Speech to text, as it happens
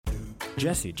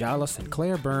Jesse Jollis and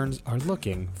Claire Burns are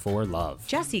looking for love.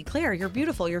 Jesse, Claire, you're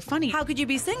beautiful. You're funny. How could you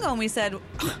be single? And we said,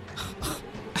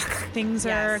 Things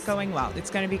are going well. It's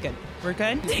going to be good. We're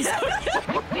good?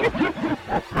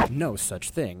 No such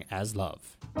thing as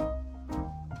love.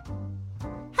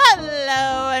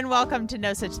 Hello, and welcome to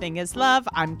No Such Thing as Love.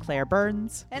 I'm Claire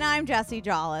Burns. And I'm Jesse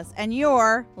Jollis, and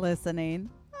you're listening.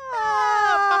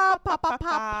 Welcome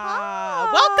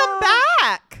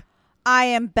back. I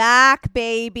am back,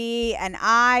 baby, and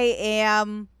I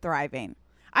am thriving.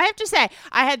 I have to say,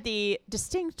 I had the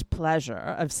distinct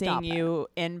pleasure of seeing you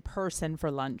in person for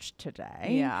lunch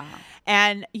today. Yeah.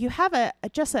 And you have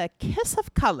just a kiss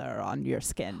of color on your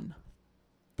skin.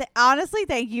 Honestly,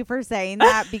 thank you for saying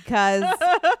that because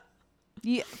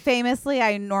famously,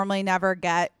 I normally never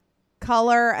get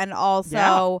color, and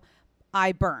also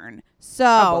I burn. So,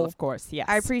 well, of course, yes.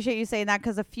 I appreciate you saying that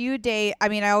because a few days, I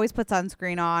mean, I always put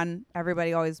sunscreen on.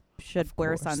 Everybody always should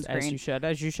wear sunscreen.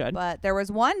 As you should. But there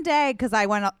was one day because I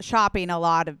went shopping a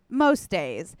lot of most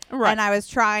days. Right. And I was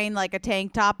trying like a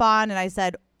tank top on and I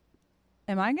said,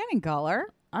 am I getting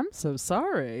color? I'm so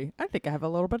sorry. I think I have a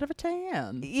little bit of a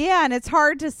tan. Yeah, and it's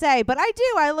hard to say, but I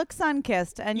do. I look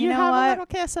sun-kissed. And you know have what? a little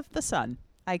kiss of the sun.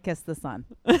 I kiss the sun.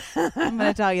 I'm going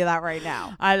to tell you that right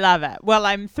now. I love it. Well,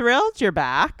 I'm thrilled you're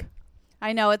back.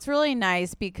 I know. It's really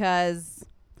nice because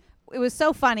it was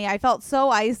so funny. I felt so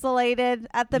isolated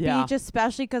at the beach,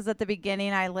 especially because at the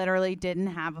beginning I literally didn't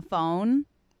have a phone.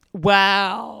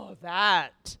 Wow,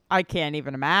 that I can't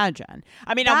even imagine.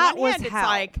 I mean, That on one hand, was it's hell.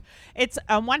 like, it's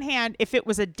on one hand, if it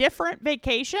was a different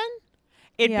vacation,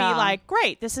 it'd be like,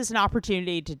 great, this is an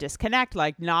opportunity to disconnect,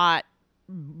 like not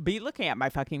be looking at my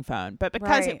fucking phone. But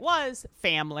because it was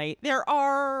family, there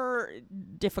are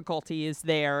difficulties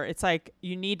there. It's like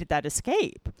you needed that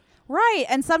escape. Right.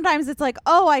 And sometimes it's like,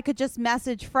 oh, I could just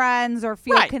message friends or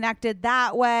feel connected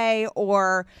that way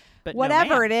or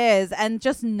whatever it is. And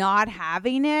just not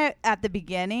having it at the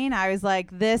beginning, I was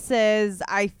like,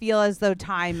 I feel as though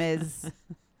time is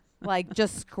like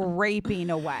just scraping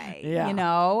away. Yeah. You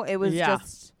know, it was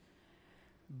just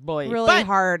really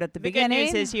hard at the beginning. The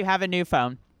good news is you have a new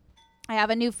phone. I have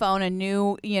a new phone, a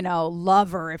new,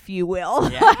 lover, if you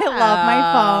will. Yeah. I love my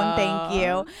phone. Thank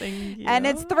you. Thank you. And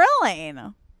it's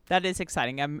thrilling. That is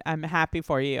exciting. I'm happy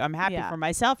for you. I'm happy for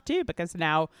myself too, because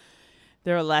now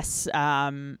there are less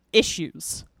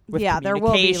issues with there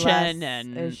will be communication less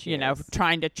and issues.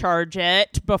 trying to charge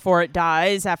it before it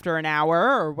dies after an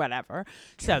hour or whatever.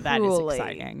 So that is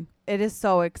exciting. It is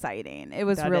so exciting. It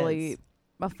was really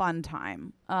a fun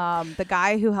time. The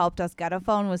guy who helped us get a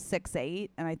phone was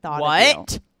 6'8", and I thought,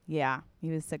 what? Yeah,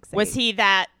 he was 6'8". Was he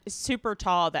that super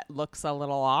tall that looks a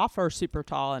little off, or super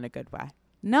tall in a good way?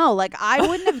 No, like I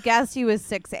wouldn't have guessed he was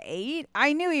 6'8".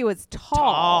 I knew he was tall.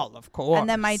 Tall, of course. And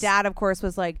then my dad, of course,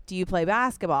 was like, "Do you play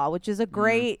basketball?" Which is a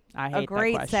great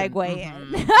segue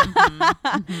in.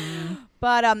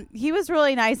 But he was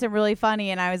really nice and really funny,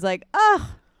 and I was like,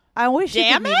 "Oh, I wish you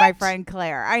could meet my friend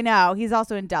Claire." I know he's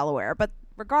also in Delaware, but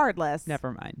regardless,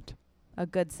 never mind. A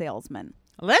good salesman.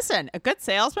 Listen, a good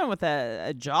salesman with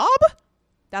a job.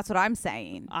 That's what I'm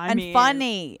saying. I mean,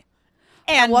 funny.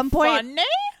 And at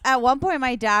one point,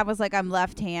 my dad was like, "I'm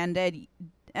left-handed,"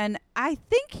 and I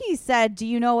think he said, "Do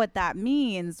you know what that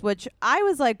means?" Which I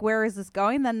was like, "Where is this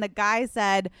going?" Then the guy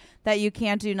said that you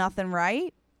can't do nothing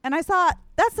right, and I thought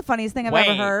that's the funniest thing I've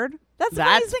ever heard. That's the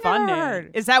funniest thing I've ever heard.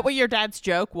 Is that what your dad's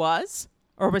joke was,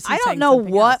 or was he? I don't know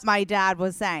what my dad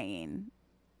was saying.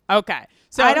 Okay.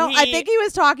 So I think he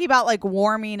was talking about like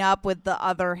warming up with the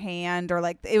other hand, or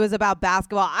like it was about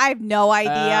basketball. I have no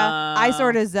idea. I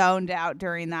sort of zoned out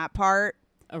during that part.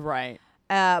 Right.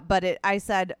 But I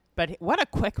said, but what a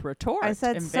quick retort. I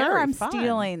said, "Sir, I'm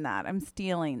stealing that. I'm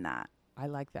stealing that." I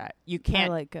like that. You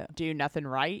can't do nothing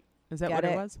right. Is that what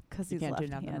it was? Because you can't do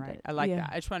nothing right. I like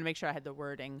that. I just want to make sure I had the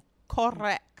wording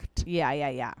correct.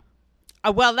 Yeah.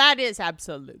 Well, that is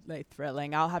absolutely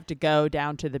thrilling. I'll have to go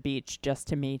down to the beach just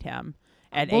to meet him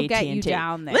at AT&T. We'll get you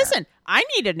down there. Listen, I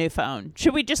need a new phone.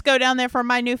 Should we just go down there for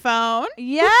my new phone?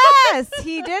 Yes,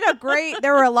 he did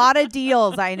there were a lot of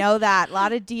deals. I know that. A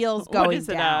lot of deals going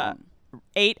down.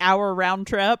 8-hour round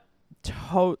trip?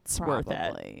 Totes worth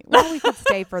it. Well, we could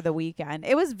stay for the weekend.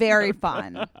 It was very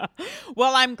fun.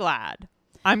 Well, I'm glad.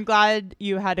 I'm glad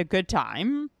you had a good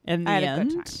time in the end. Had a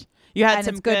good time. You had and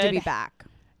some it's good to be back.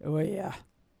 Oh, yeah.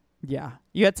 Yeah.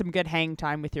 You had some good hang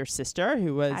time with your sister,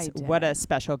 who was what a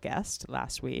special guest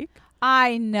last week.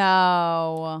 I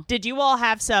know. Did you all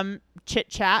have some chit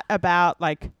chat about,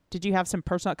 like, did you have some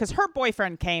personal, because her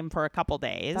boyfriend came for a couple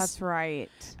days. That's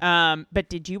right. But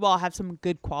did you all have some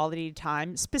good quality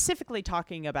time, specifically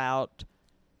talking about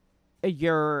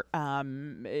your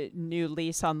new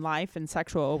lease on life and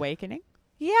sexual awakening?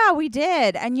 Yeah, we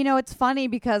did. And, it's funny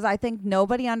because I think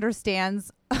nobody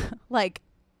understands, like,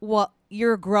 what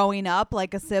you're growing up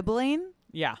like a sibling.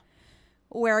 Yeah.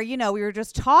 Where, we were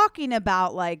just talking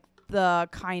about, like, the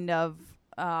kind of,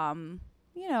 accidental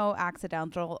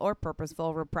or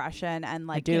purposeful repression. And,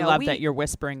 like, I do love that you're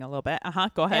whispering a little bit.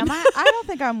 Go ahead. I don't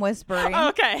think I'm whispering.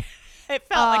 Okay. It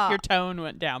felt like your tone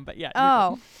went down, but yeah.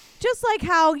 Oh, just like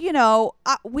how,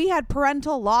 we had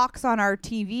parental locks on our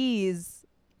TVs.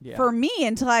 Yeah. For me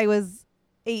until I was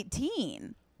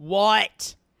 18.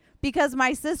 What? Because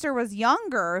my sister was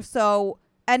younger,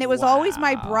 and it was always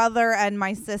my brother and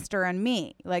my sister and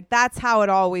me. Like, that's how it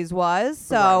always was.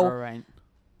 So right.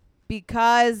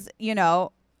 Because,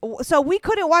 so we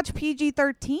couldn't watch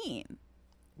PG-13.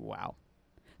 Wow.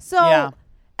 So yeah.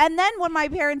 And then when my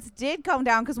parents did come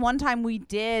down, because one time we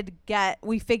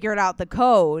figured out the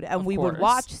code and we would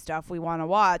watch stuff we want to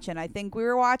watch. And I think we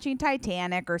were watching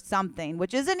Titanic or something,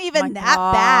 which isn't even that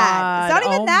bad. It's not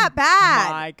even that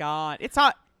bad. My God. It's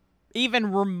not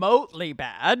even remotely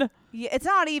bad. Yeah, it's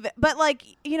not even. But, like,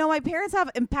 my parents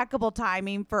have impeccable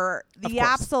timing for the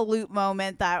absolute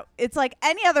moment that it's like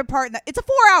any other part. It's a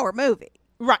 4-hour movie.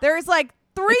 Right. There's, like,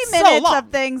 3 minutes of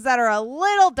things that are a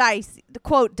little dicey,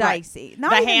 quote dicey. Right. Not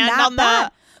the even hand that on bad.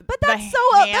 But that's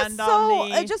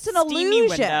just an illusion,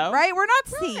 window. Right? We're not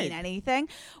seeing anything.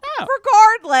 Oh.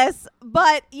 Regardless,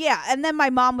 but yeah. And then my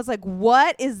mom was like,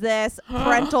 "What is this?"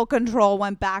 Parental control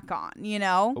went back on.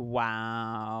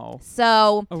 Wow.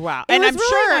 So wow. And I'm really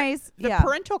sure nice. The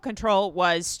parental control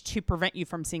was to prevent you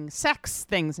from seeing sex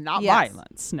things, not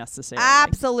violence necessarily.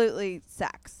 Absolutely,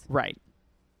 sex. Right.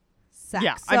 Sex.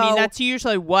 Yeah, so, I mean, that's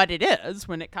usually what it is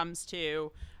when it comes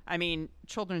to,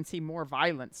 children see more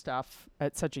violent stuff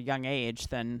at such a young age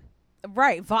than...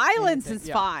 Right, violence is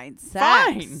fine. Sex.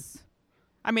 Fine.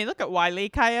 I mean, look at Wile E.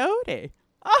 Coyote.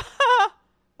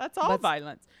 That's all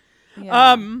violence.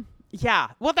 Yeah. Yeah,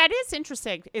 well, that is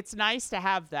interesting. It's nice to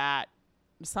have that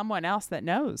someone else that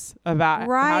knows about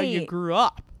how you grew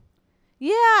up.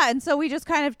 Yeah, and so we just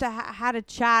kind of had a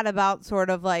chat about sort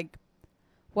of like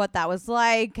what that was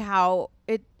like, how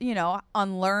it,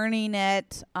 unlearning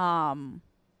it.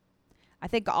 I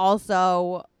think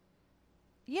also,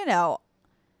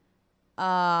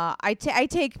 I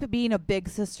take being a big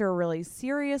sister really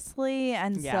seriously.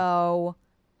 And so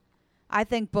I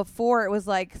think before it was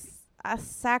like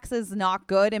sex is not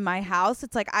good in my house.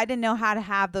 It's like I didn't know how to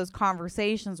have those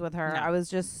conversations with her. No. I was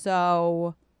just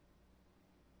so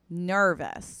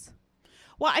nervous.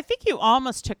 Well, I think you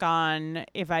almost took on,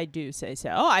 if I do say so,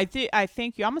 I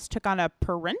think you almost took on a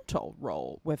parental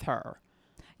role with her.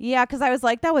 Yeah, because I was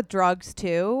like that with drugs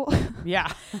too.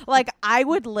 Yeah. Like I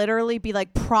would literally be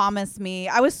like, promise me.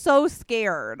 I was so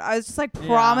scared. I was just like,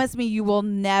 promise me you will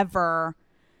never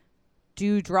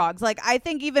do drugs. Like I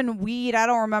think even weed, I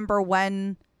don't remember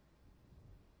when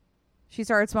she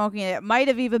started smoking it. It might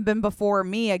have even been before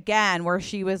me again, where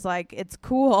she was like, it's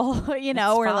cool, it's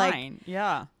or fine. Like,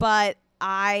 yeah. But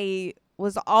I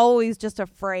was always just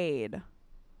afraid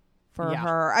for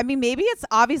her. I mean, maybe it's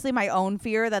obviously my own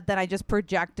fear that then I just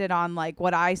projected on like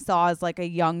what I saw as like a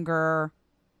younger,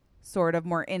 sort of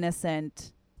more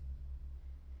innocent.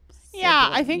 Yeah,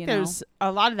 sibling, I think there's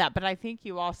a lot of that, but I think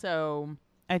you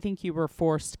were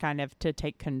forced kind of to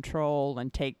take control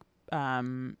and take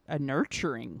a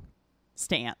nurturing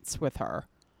stance with her.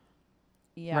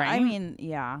 Yeah, right? I mean,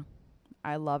 yeah.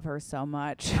 I love her so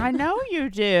much. I know you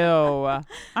do.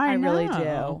 I really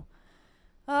do.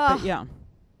 But yeah.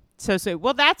 So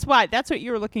well, that's what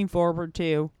you were looking forward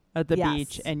to at the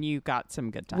beach, and you got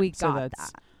some good times. We got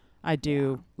that. I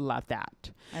do love that.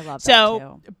 I love that too.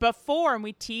 So before, and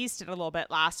we teased it a little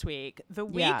bit last week, the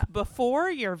week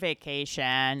before your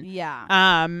vacation,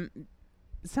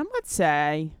 some would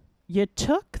say you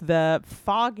took the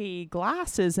foggy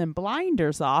glasses and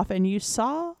blinders off and you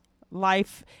saw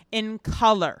life in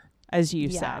color, as you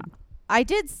said. I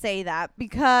did say that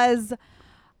because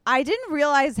I didn't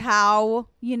realize how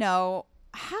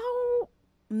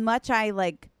much I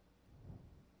like.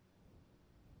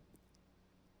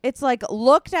 It's like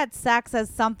looked at sex as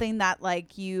something that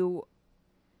like you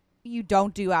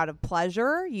don't do out of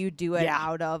pleasure. You do it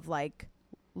out of like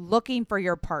looking for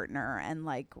your partner and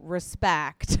like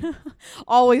respect.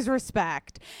 Always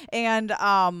respect. And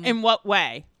in what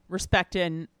way? Respect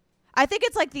in... I think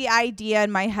it's like the idea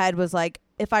in my head was like,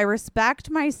 if I respect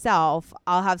myself,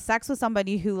 I'll have sex with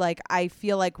somebody who like I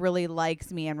feel like really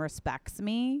likes me and respects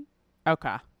me.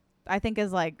 Okay. I think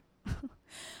is like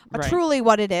truly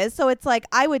what it is. So it's like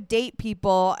I would date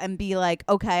people and be like,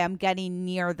 okay, I'm getting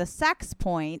near the sex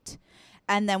point.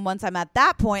 And then once I'm at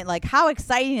that point, like, how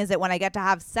exciting is it when I get to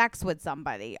have sex with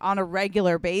somebody on a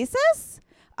regular basis?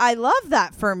 I love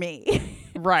that for me.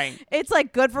 Right. It's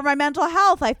like good for my mental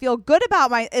health. I feel good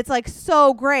about it's like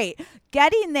so great.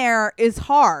 Getting there is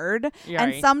hard. Right.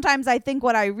 And sometimes I think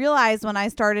what I realized when I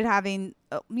started having,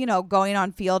 going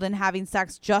on field and having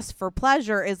sex just for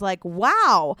pleasure is like,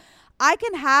 wow, I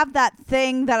can have that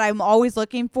thing that I'm always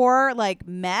looking for, like,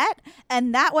 met.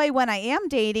 And that way, when I am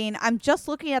dating, I'm just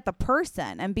looking at the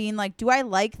person and being like, do I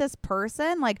like this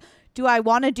person? Like, do I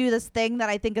want to do this thing that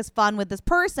I think is fun with this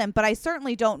person? But I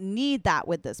certainly don't need that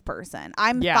with this person.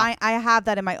 I'm fine. I have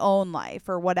that in my own life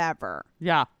or whatever.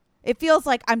 Yeah. It feels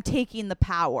like I'm taking the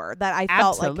power that I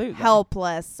felt like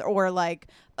helpless or like,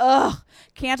 ugh,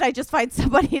 can't I just find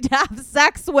somebody to have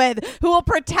sex with who will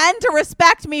pretend to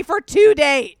respect me for 2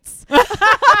 dates? But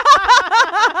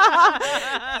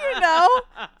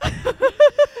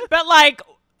like,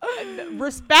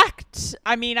 respect.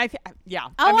 I mean, I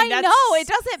know it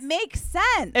doesn't make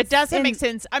sense. It doesn't make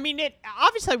sense. I mean,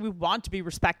 obviously we want to be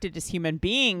respected as human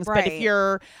beings, right. But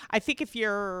I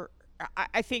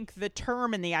think the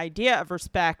term and the idea of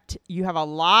respect, you have a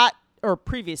lot, or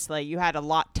previously you had a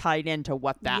lot tied into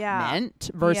what that meant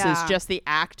versus just the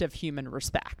act of human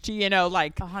respect.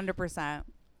 Like 100%.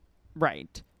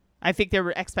 Right. I think there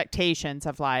were expectations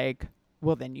of like,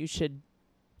 well, then you should,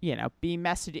 be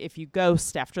messaged if you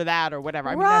ghost after that or whatever.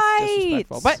 I mean, that's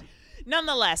disrespectful. But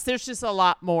nonetheless, there's just a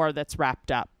lot more that's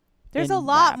wrapped up. There's a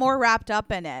lot more wrapped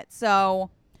up in it.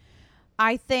 So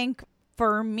I think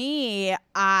for me,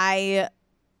 I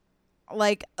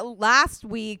like last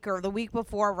week or the week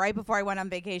before, right before I went on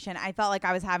vacation, I felt like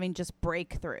I was having just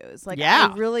breakthroughs. Like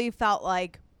I really felt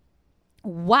like,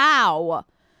 wow,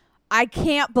 I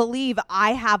can't believe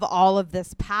I have all of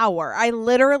this power. I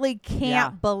literally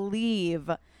can't believe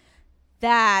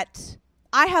that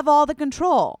I have all the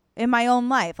control in my own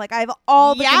life. Like I have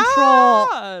all the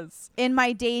control in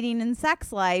my dating and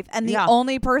sex life. And the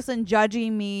only person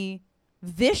judging me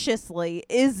viciously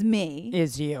is me.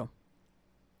 Is you.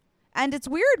 And it's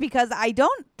weird because I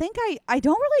don't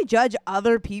really judge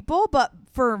other people, but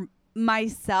for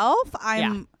myself,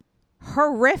 I'm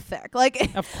horrific. Like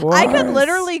of course. I could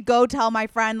literally go tell my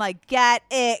friend, like, get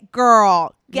it,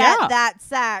 girl, get that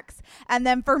sex. And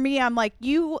then for me, I'm like,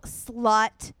 you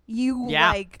slut,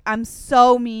 like, I'm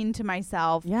so mean to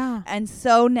myself and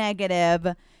so negative.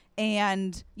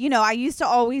 And, I used to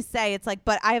always say, it's like,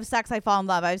 but I have sex, I fall in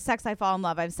love. I have sex, I fall in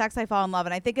love. I have sex, I fall in love.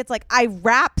 And I think it's like I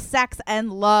wrap sex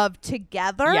and love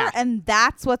together. Yeah. And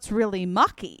that's what's really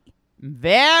mucky.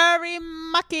 Very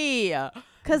mucky.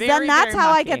 Because then that's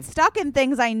how I get stuck in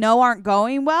things I know aren't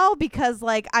going well. Because,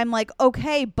 like, I'm like,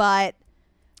 okay, but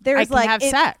there's like,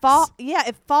 sex.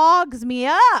 It fogs me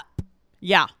up.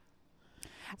 Yeah.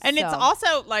 And it's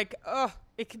also like,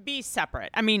 it can be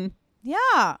separate. I mean,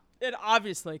 it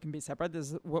obviously can be separate.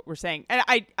 This is what we're saying. And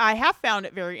I have found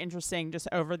it very interesting just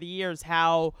over the years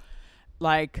how,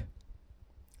 like,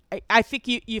 I think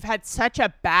you've had such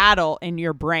a battle in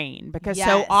your brain because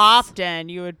so often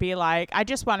you would be like, I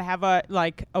just want to have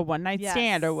a one night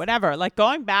stand or whatever. Like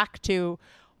going back to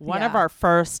one of our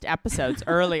first episodes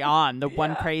early on, the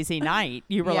one crazy night,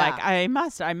 you were like, I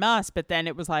must. But then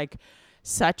it was like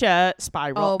such a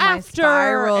spiral. My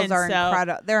spirals are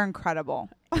incredible. They're incredible.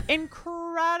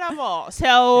 Incredible.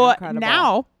 So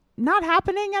now not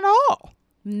happening at all.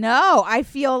 No, I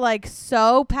feel like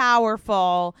so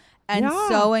powerful and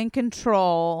so in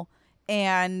control,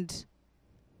 and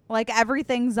like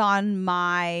everything's on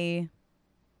my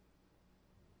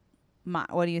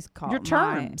what do you call it? Your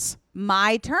terms.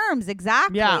 My terms,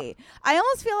 exactly. Yeah. I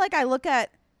almost feel like I look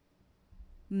at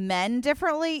men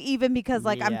differently, even because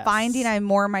like I'm finding I'm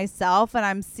more myself and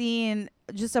I'm seeing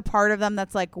just a part of them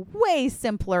that's like way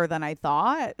simpler than I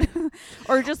thought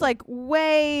or just like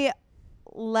way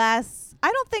less.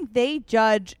 I don't think they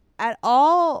judge at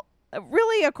all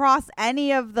really across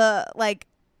any of the like.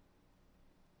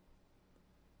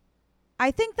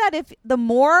 I think that if the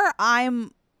more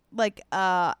I'm like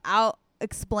out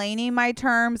explaining my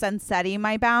terms and setting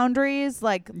my boundaries,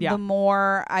 like the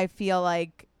more I feel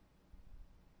like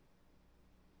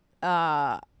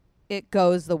it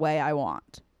goes the way I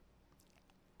want.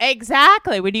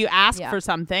 Exactly. When you ask for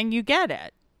something, you get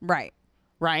it. Right.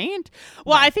 Right?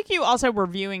 Well, I think you also were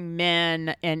viewing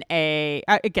men in a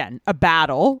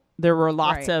battle. There were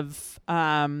lots of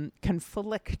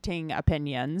conflicting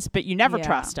opinions, but you never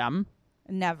trust them.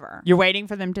 Never. You're waiting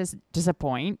for them to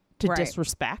disappoint, to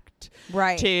disrespect.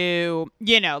 Right. To,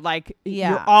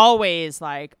 you're always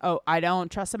like, oh, I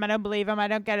don't trust them. I don't believe them. I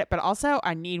don't get it. But also,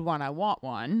 I need one. I want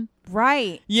one.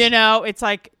 Right. It's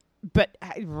like, but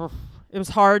it was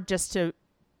hard just to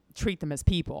treat them as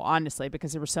people, honestly,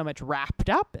 because there was so much wrapped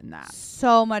up in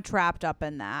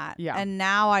that. Yeah. And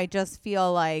now I just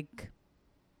feel like,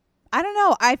 I don't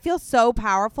know. I feel so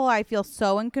powerful. I feel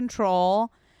so in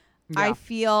control. Yeah. I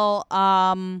feel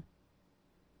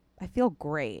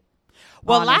great.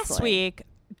 Well, honestly. Last week,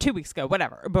 2 weeks ago,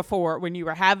 whatever, before, when you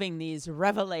were having these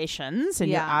revelations and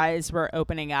your eyes were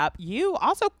opening up, you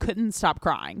also couldn't stop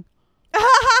crying. It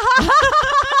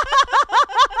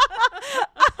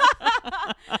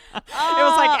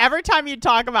was like every time you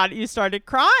talk about it, you started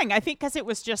crying. I think because it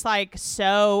was just like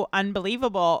so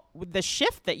unbelievable with the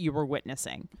shift that you were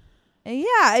witnessing.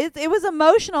 Yeah, it was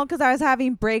emotional because I was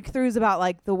having breakthroughs about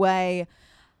like the way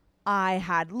I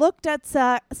had looked at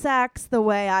sex, the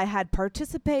way I had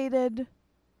participated.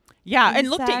 Yeah, and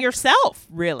looked at yourself,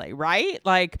 really, right?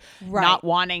 Like not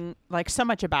wanting, like, so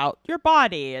much about your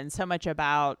body and so much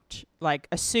about, like,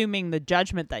 assuming the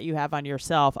judgment that you have on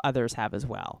yourself others have as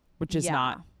well, which is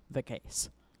not the case.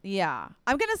 Yeah.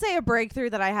 I'm going to say a breakthrough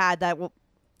that I had that will...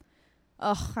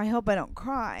 Ugh, I hope I don't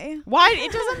cry. Why?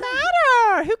 It doesn't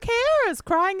matter. Who cares?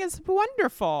 Crying is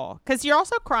wonderful. Because you're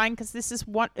also crying because this is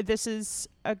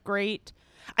a great...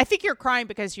 I think you're crying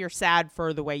because you're sad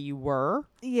for the way you were.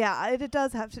 Yeah, it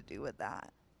does have to do with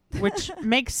that. Which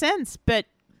makes sense, but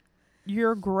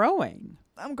you're growing.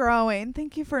 I'm growing.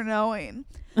 Thank you for knowing.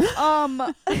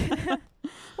 Well,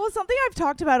 something I've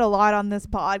talked about a lot on this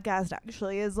podcast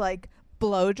actually is like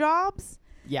blowjobs.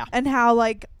 Yeah. And how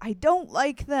like I don't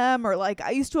like them, or like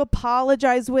I used to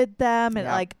apologize with them, and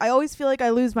like I always feel like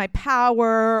I lose my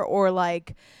power, or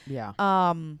like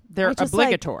they're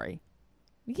obligatory.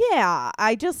 Yeah,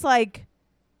 I just like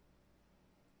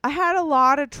I had a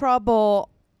lot of trouble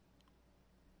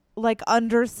like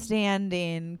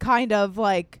understanding kind of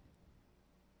like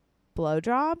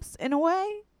blowjobs in a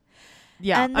way.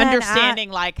 Yeah, and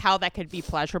understanding like how that could be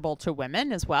pleasurable to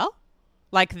women as well.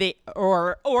 Like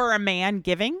or a man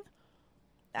giving.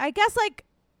 I guess like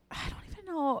I don't even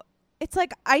know. It's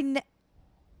like I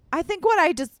think what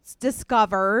I just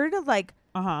discovered like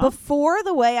before,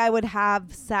 the way I would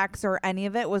have sex or any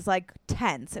of it was like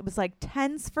tense. It was like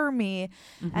tense for me,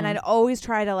 and I'd always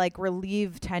try to like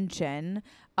relieve tension.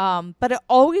 But it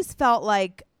always felt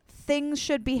like things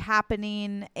should be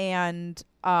happening, and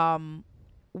what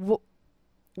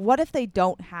if they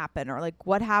don't happen, or like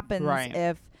what happens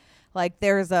if like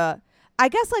there's a... I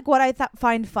guess like what I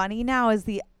find funny now is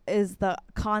the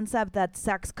concept that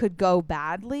sex could go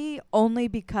badly, only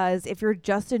because if you're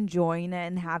just enjoying it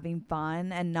and having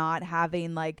fun and not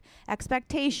having like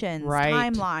expectations,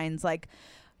 timelines, like,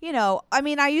 you know, I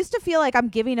mean, I used to feel like I'm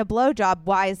giving a blowjob.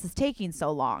 Why is this taking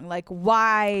so long? Like,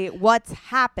 what's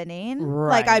happening?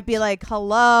 Like, I'd be like,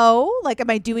 hello? Like, am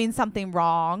I doing something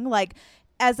wrong? Like,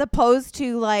 as opposed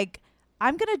to like,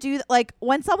 I'm going to do like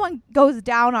when someone goes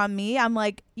down on me, I'm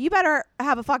like, you better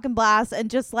have a fucking blast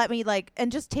and just let me like,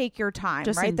 and just take your time,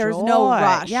 just right? Enjoy. There's no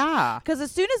rush. Yeah. Because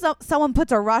as soon as someone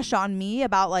puts a rush on me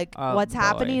about like what's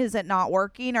happening, is it not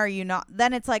working? Are you not?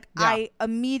 Then it's like, I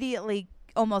immediately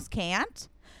almost can't.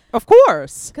 Of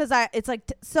course. Because it's like,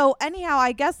 so anyhow,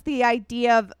 I guess the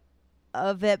idea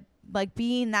of it like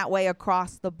being that way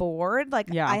across the board,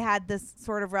 like I had this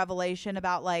sort of revelation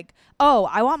about like, oh,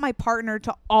 I want my partner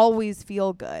to always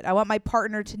feel good. I want my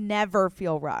partner to never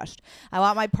feel rushed. I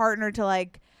want my partner to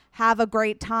like have a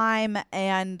great time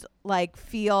and like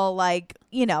feel like,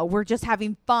 you know, we're just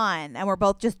having fun and we're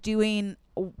both just doing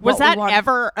Was that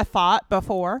ever a thought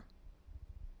before?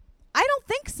 I don't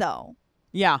think so.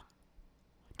 Yeah.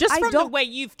 Just from the way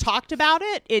you've talked about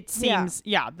it, it seems,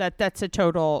 that's a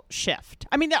total shift.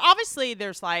 I mean, obviously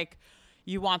there's like,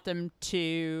 you want them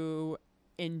to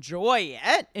enjoy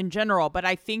it in general, but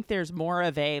I think there's more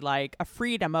of a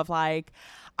freedom of like,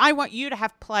 I want you to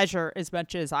have pleasure as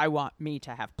much as I want me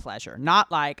to have pleasure. Not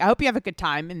like, I hope you have a good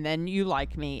time and then you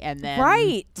like me and then...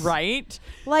 Right.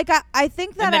 Like, I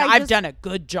think that and then I've done a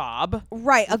good job.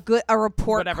 Right. A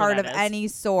report card of any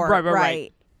sort.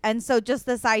 Right. And so just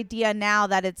this idea now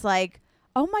that it's like,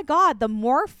 oh my God, the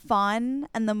more fun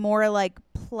and the more like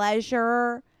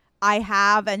pleasure I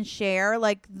have and share,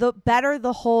 like the better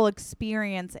the whole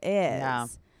experience is. Yeah.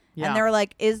 And there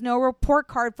like is no report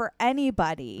card for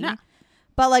anybody. No.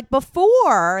 But like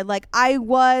before, like I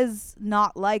was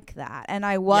not like that. And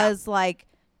I was like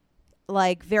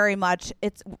very much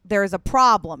there's a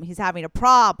problem. He's having a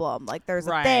problem. Like there's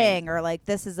a thing, or like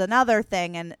this is another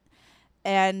thing.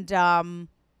 And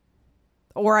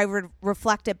or I would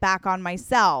reflect it back on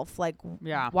myself, like,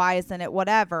 why isn't it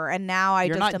whatever? And now I'm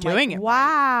like,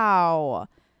 wow.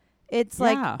 It's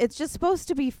like, it's just supposed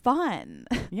to be fun.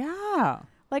 Yeah.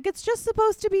 Like, it's just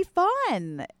supposed to be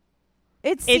fun.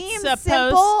 It seems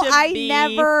simple. I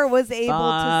never was able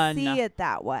to see it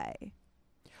that way.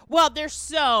 Well, there's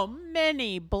so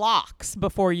many blocks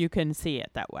before you can see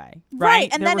it that way, right?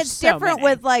 And then it's different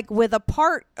with a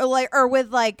part or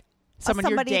with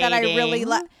somebody that I really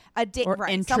like, or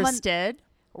interested,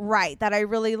 right? That I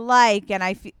really like, and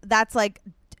I feel that's like,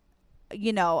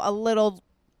 a little.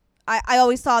 I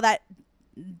always saw that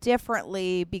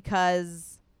differently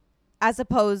because, as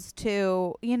opposed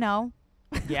to,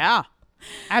 yeah,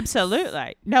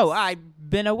 absolutely. No, I've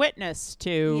been a witness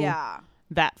to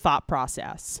that thought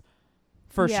process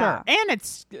for sure, and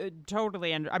it's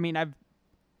totally. I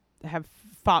have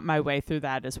fought my way through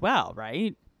that as well,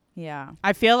 right? Yeah,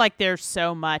 I feel like there's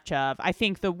so much of. I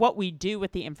think what we do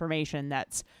with the information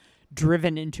that's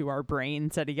driven into our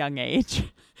brains at a young age.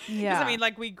 Yeah,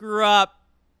 we grew up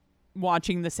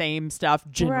watching the same stuff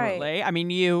generally. Right.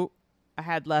 You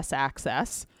had less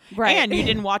access, right? And you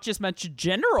didn't watch as much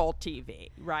general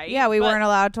TV, right? Yeah, we weren't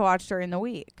allowed to watch during the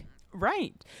week,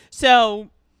 right? So,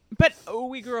 but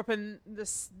we grew up in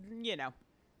this,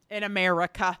 in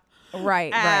America,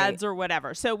 right? Ads or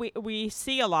whatever. So we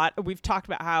see a lot. We've talked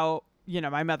about how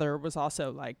my mother was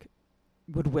also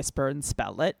would whisper and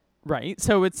spell it, right?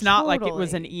 So it's not like it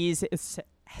was an easy.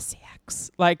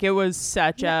 SEX. It was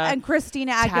such a... And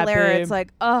Christina Aguilera, it's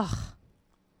ugh.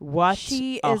 What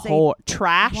she a is whole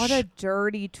trash. What a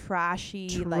dirty,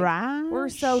 trashy... we're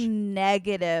so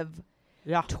negative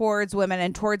towards women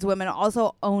and towards women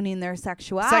also owning their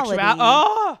sexuality.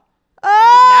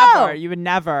 You would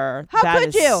never. How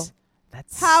could you?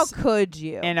 How could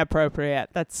you?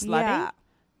 Inappropriate. That's slutty. Yeah.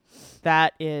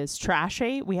 That is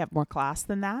trashy. We have more class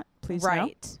than that. Please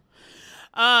right.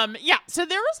 So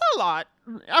there was a lot,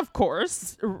 of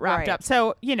course, wrapped up.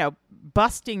 So,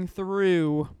 busting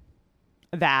through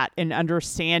that and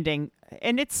understanding,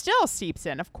 and it still seeps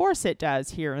in. Of course it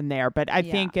does here and there, but I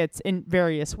think it's in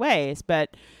various ways.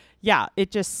 But yeah,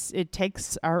 it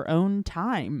takes our own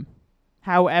time,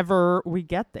 however we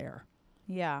get there.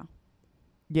 Yeah.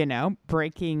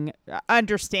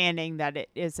 Understanding that it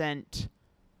isn't,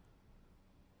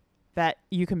 that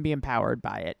you can be empowered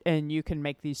by it and you can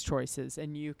make these choices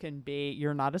and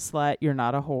you're not a slut, you're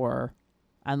not a whore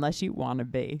unless you want to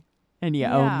be and you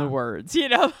own the words,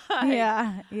 Yeah.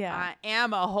 I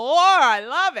am a whore. I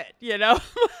love it,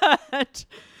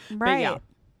 but yeah,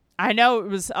 I know it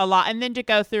was a lot. And then to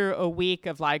go through a week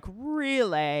of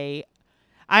really,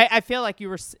 I feel like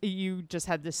you just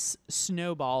had this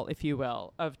snowball, if you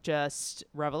will, of just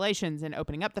revelations and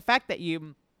opening up. The fact that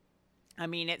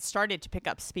it started to pick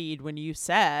up speed when you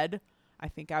said, I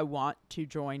think I want to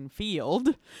join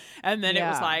Field. And then it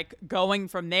was going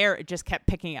from there, it just kept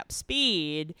picking up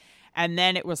speed. And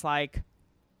then it was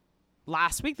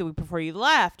last week, the week before you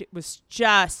left, it was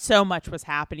just so much was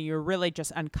happening. You were really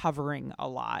just uncovering a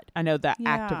lot. I know the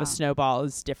act of a snowball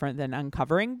is different than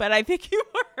uncovering, but I think you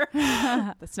were.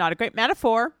 That's not a great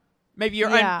metaphor. Maybe you're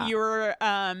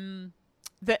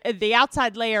the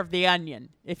outside layer of the onion,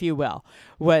 if you will,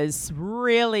 was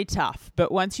really tough.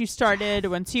 But once you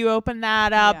opened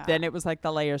that up, then it was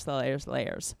the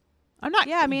layers. I'm not.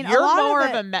 Yeah, you're more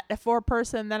of a metaphor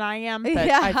person than I am, but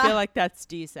I feel like that's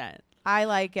decent. I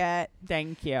like it.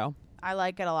 Thank you. I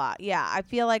like it a lot. Yeah, I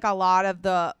feel like a lot of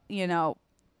the,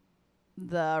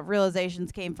 the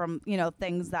realizations came from,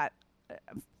 things that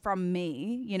from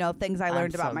me, things I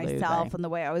learned about myself and the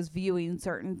way I was viewing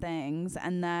certain things.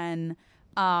 And then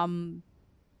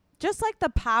just the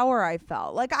power I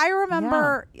felt. I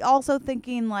remember also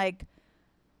thinking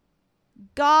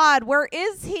God, where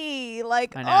is he? I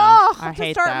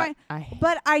hate that.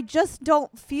 But I just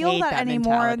don't feel that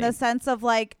anymore mentality. In the sense of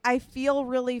I feel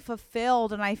really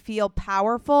fulfilled and I feel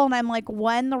powerful. And I'm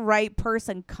when the right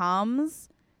person comes,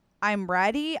 I'm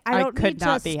ready. I don't need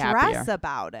to stress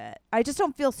about it. I just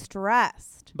don't feel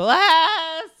stressed.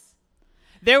 Bless.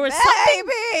 There was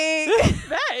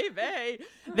baby.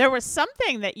 There was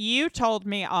something that you told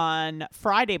me on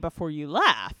Friday before you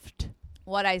left.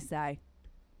 What'd I say?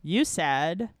 You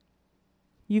said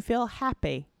you feel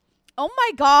happy. Oh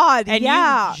my God. And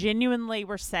you genuinely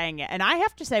were saying it. And I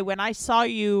have to say, when I saw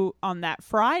you on that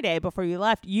Friday before you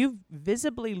left, you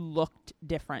visibly looked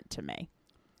different to me.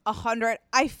 100.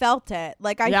 I felt it.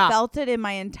 I felt it in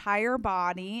my entire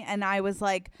body. And I was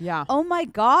oh my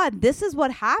God, this is what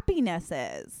happiness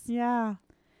is. Yeah.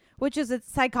 Which is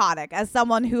it's psychotic as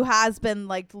someone who has been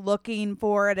looking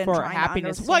for it and for trying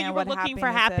happiness. to understand well, you were what looking for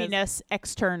happiness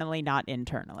externally, not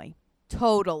internally.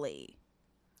 Totally.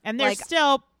 And there's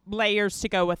still layers to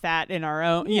go with that in our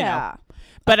own, you know.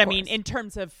 But in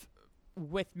terms of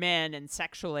with men and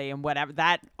sexually and whatever,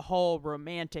 that whole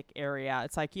romantic area,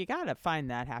 it's you got to find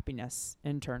that happiness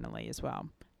internally as well.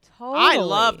 Totally. I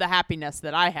love the happiness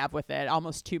that I have with it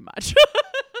almost too much.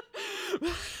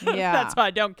 Yeah. That's why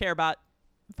I don't care about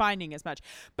finding as much.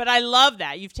 But I love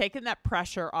that. You've taken that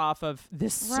pressure off of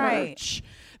this search,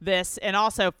 this, and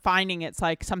also finding it's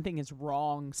like something is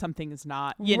wrong, something is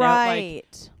not, you know, like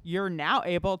you're now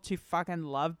able to fucking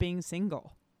love being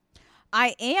single.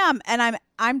 I am. And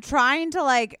I'm trying to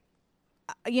like,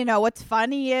 you know, what's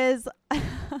funny is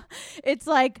it's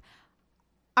like,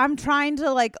 I'm trying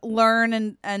to like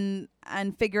learn and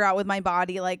figure out with my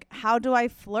body, like, how do I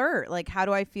flirt? Like, how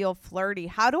do I feel flirty?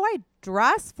 How do I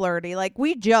dress flirty? Like,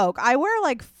 we joke. I wear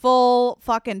like full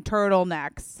fucking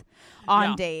turtlenecks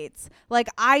on dates. Like,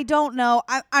 I don't know.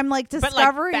 I'm like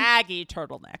discovering. But like baggy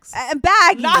turtlenecks. And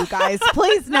baggy, you guys.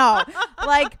 Please no.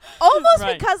 Like, almost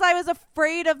because I was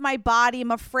afraid of my body.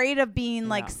 I'm afraid of being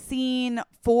like seen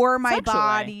for my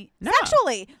body. No.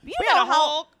 Sexually. You know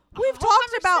how. We've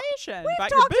talked about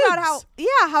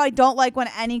how I don't like when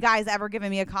any guy's ever given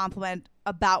me a compliment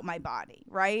about my body,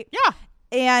 right? Yeah.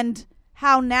 And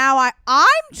how now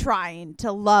I'm trying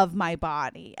to love my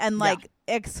body and like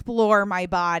explore my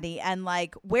body and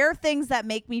like wear things that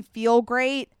make me feel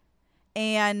great.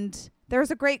 And there's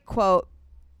a great quote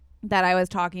that I was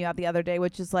talking about the other day,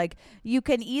 which is like, you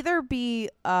can either be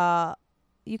loved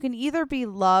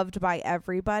by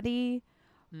everybody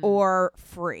or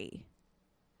free.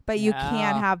 But you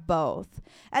can't have both.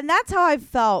 And that's how I've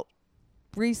felt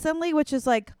recently, which is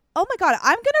like, oh my God,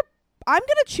 I'm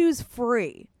gonna choose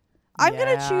free. I'm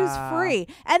gonna choose free.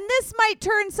 And this might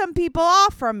turn some people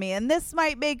off from me, and this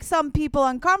might make some people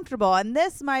uncomfortable, and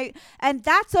that's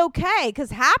okay,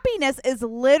 because happiness is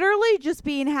literally just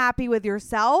being happy with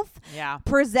yourself. Yeah.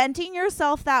 Presenting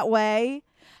yourself that way,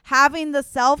 having the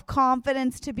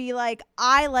self-confidence to be like,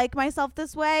 I like myself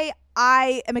this way.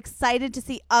 I am excited to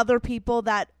see other people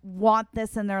that want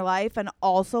this in their life and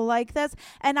also like this.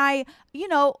 And I, you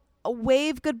know,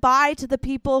 wave goodbye to the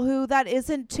people who that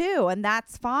isn't too. And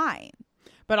that's fine.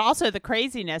 But also the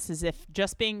craziness is if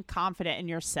just being confident in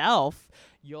yourself,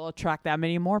 you'll attract that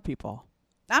many more people.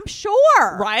 I'm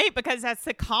sure. Right? Because that's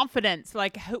the confidence.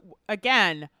 Like,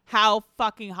 again, how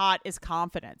fucking hot is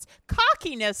confidence?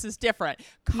 Cockiness is different.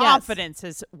 Confidence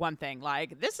is one thing.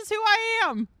 Like, this is who I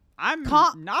am. I'm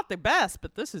not the best,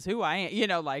 but this is who I am. You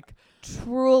know, like,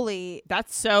 truly.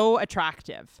 That's so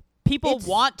attractive. People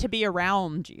want to be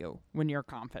around you when you're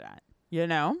confident, you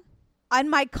know? And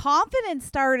my confidence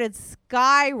started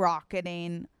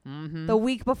skyrocketing the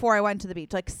week before I went to the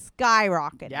beach. Like,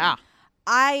 skyrocketing. Yeah.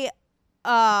 I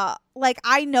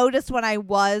noticed when I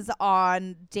was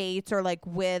on dates or like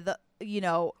with, you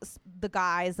know, the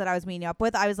guys that I was meeting up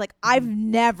with, I was like, I've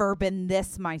never been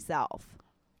this myself.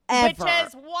 Ever. Which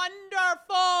is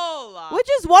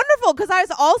wonderful. Because I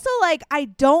was also like, I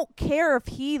don't care if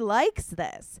he likes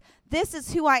this. This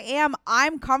is who I am.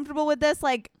 I'm comfortable with this.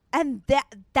 Like, and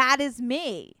that is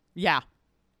me. Yeah.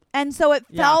 And so it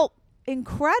felt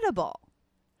incredible.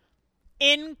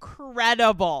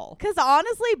 Incredible. Because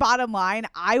honestly, bottom line,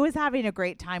 I was having a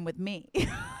great time with me.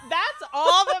 That's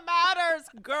all that matters,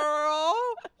 girl.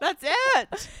 That's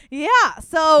it. Yeah.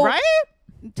 So. Right?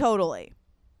 Totally.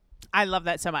 I love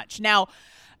that so much. Now,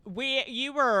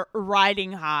 you were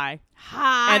riding high.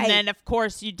 And then, of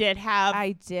course, I did have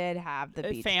the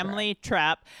beach family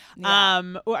trip. Yeah.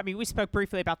 I mean, we spoke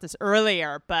briefly about this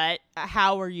earlier, but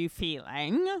how are you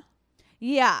feeling?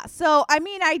 Yeah. So, I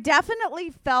mean, I definitely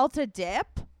felt a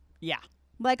dip. Yeah.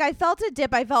 Like, I felt a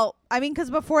dip.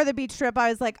 Because before the beach trip, I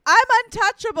was like, I'm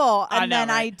untouchable. And then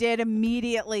I did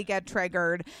immediately get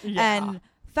triggered. Yeah. And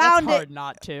found That's hard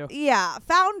not to. Yeah.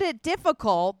 Found it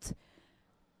difficult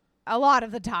a lot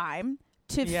of the time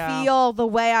to feel the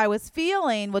way I was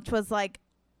feeling, which was like,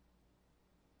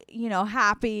 you know,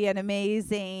 happy and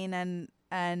amazing and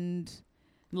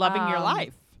loving your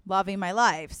life. Loving my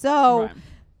life. So,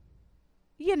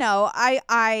 you know,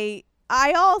 I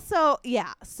also,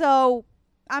 so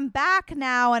I'm back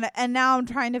now and now I'm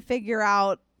trying to figure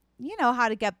out, you know, how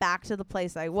to get back to the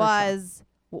place I was.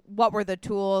 Sure. What were the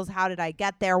tools? How did I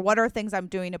get there? What are things I'm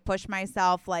doing to push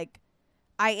myself? Like,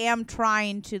 I am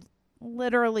trying to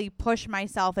literally push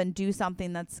myself and do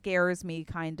something that scares me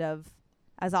kind of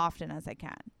as often as I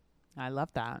can. I love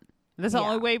that. That's the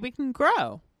only way we can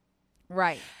grow.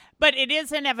 Right. But it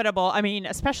is inevitable. I mean,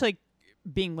 especially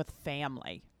being with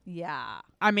family. Yeah.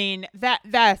 I mean,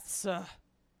 that's the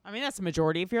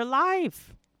majority of your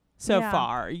life so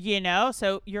far, you know?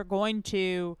 So you're going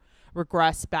to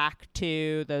regress back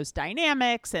to those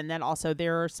dynamics, and then also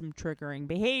there are some triggering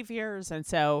behaviors, and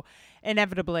so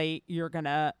inevitably you're going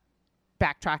to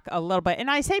backtrack a little bit. And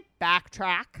I say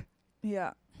backtrack.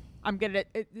 Yeah. I'm going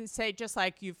to say just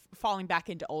like you've falling back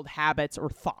into old habits or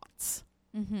thoughts.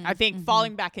 I think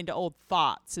falling back into old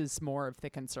thoughts is more of the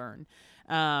concern,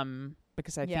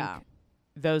 because I think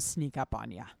those sneak up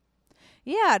on you.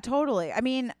 Yeah, totally. I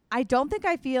mean, I don't think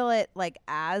I feel it like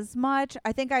as much.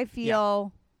 I think I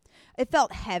feel it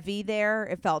felt heavy there.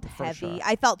 It felt heavy. Sure.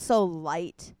 I felt so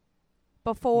light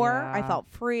before. I felt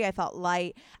free. I felt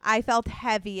light. I felt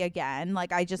heavy again.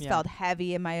 Like I just felt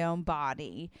heavy in my own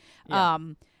body. Yeah.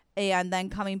 And then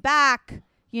coming back,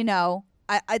 you know,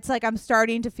 it's like I'm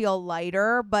starting to feel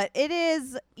lighter, but it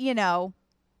is, you know,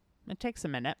 it takes a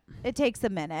minute. It takes a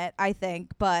minute, I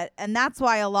think. And that's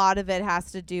why a lot of it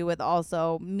has to do with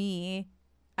also me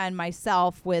and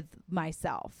myself with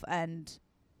myself and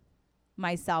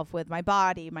myself with my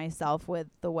body, myself with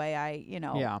the way I, you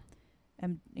know,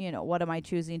 and, you know, what am I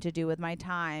choosing to do with my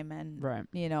time and,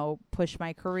 you know, push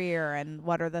my career and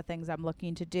what are the things I'm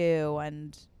looking to do.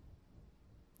 And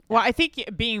well, I think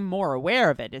being more aware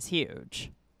of it is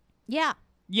huge. Yeah.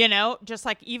 You know, just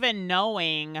like even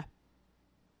knowing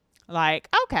like,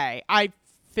 okay, I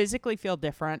physically feel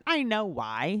different. I know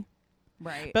why.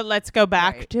 Right. But let's go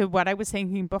back to what I was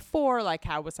thinking before. Like,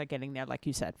 how was I getting there? Like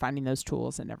you said, finding those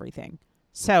tools and everything.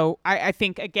 So I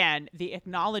think, again, the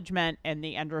acknowledgement and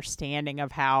the understanding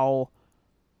of how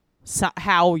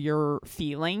you're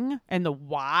feeling and the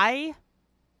why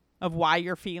of why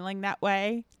you're feeling that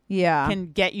way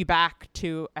can get you back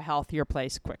to a healthier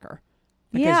place quicker.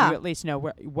 Because you at least know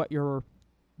what you're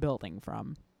building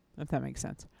from, if that makes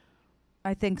sense.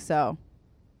 I think so.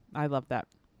 I love that.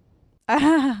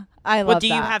 I love Well, do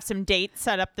you that. have some dates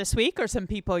set up this week or some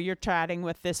people you're chatting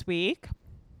with this week?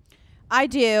 I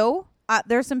do.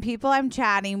 There's some people I'm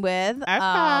chatting with.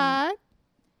 Okay.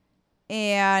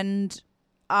 And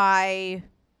I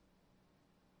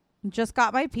just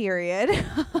got my period.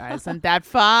 Isn't that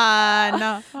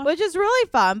fun? Which is really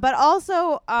fun. But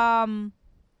also, I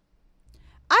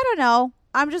don't know.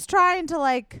 I'm just trying to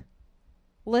like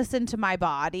listen to my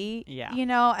body, you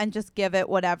know, and just give it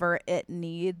whatever it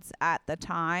needs at the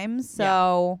time.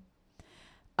 So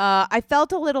I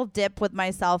felt a little dip with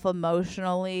myself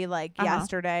emotionally like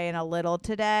yesterday and a little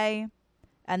today.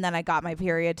 And then I got my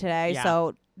period today. Yeah.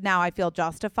 So now I feel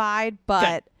justified.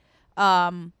 But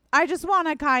I just want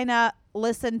to kind of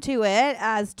listen to it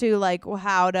as to like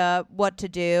what to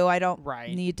do. I don't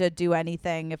need to do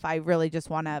anything if I really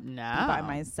just want to be by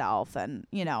myself and,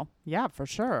 you know. Yeah, for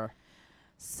sure.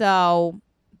 So,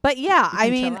 but yeah,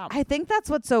 I mean, I think that's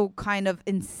what's so kind of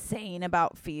insane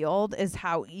about Field is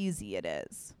how easy it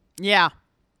is. Yeah.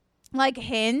 Like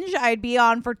Hinge, I'd be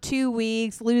on for 2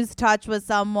 weeks, lose touch with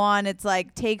someone. It's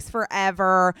like takes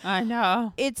forever. I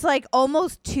know. It's like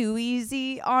almost too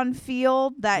easy on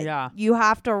Field that you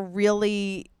have to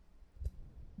really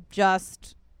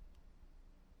just.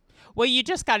 Well, you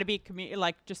just got to be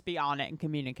just be on it and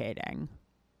communicating.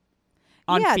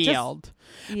 On Field.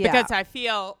 Because I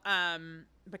feel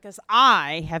because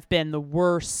I have been the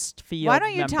worst Field Why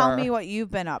don't you member. tell me what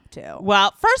you've been up to?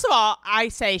 Well, first of all, I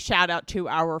say shout out to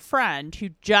our friend who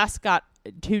just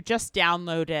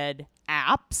downloaded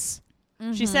apps.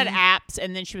 Mm-hmm. She said apps,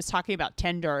 and then she was talking about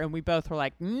Tinder, and we both were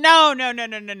like, no,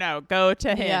 go to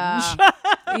Hinge. Yeah.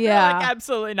 Like,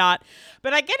 absolutely not.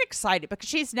 But I get excited because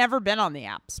she's never been on the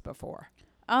apps before.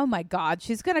 Oh my God,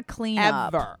 she's gonna clean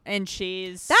up. And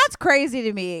that's crazy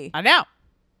to me. I know.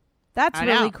 That's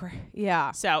really crazy.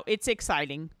 Yeah. So it's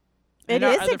exciting. It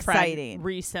is exciting.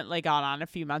 Recently got on a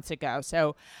few months ago.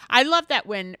 So I love that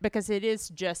because it is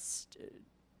just,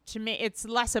 to me, it's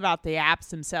less about the apps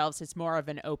themselves. It's more of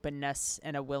an openness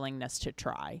and a willingness to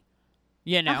try.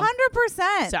 You know?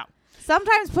 100%. So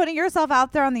sometimes putting yourself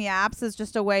out there on the apps is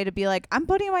just a way to be like, I'm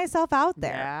putting myself out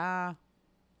there. Yeah.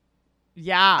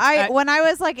 Yeah. When I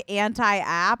was like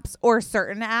anti-apps or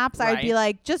certain apps, I'd be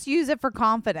like, just use it for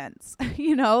confidence.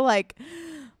 You know, like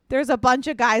there's a bunch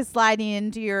of guys sliding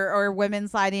into or women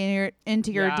sliding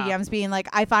into your DMs being like,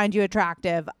 I find you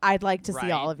attractive. I'd like to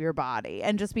see all of your body.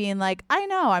 And just being like, I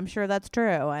know, I'm sure that's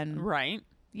true. And,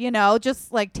 you know,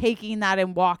 just like taking that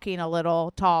and walking a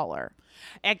little taller.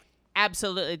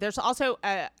 Absolutely. There's also,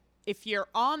 if you're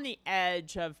on the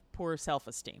edge of poor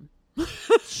self-esteem,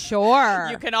 sure,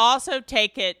 you can also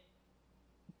take it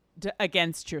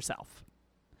against yourself,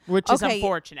 which is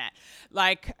unfortunate.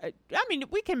 Like, I mean,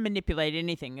 we can manipulate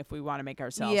anything if we want to make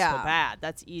ourselves feel bad.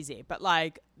 That's easy. But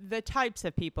like the types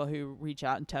of people who reach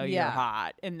out and tell you you're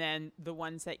hot, and then the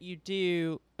ones that you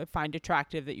do find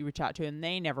attractive that you reach out to and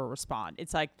they never respond.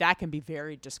 It's like that can be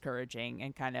very discouraging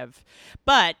and kind of,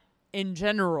 but in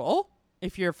general,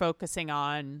 if you're focusing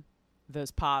on those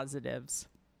positives,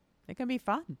 it can be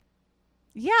fun.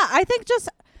 Yeah, I think just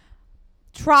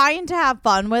trying to have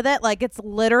fun with it. Like, it's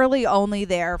literally only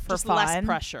there for just fun. Less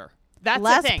pressure. That's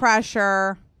less the thing.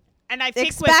 pressure. And I think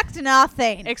expect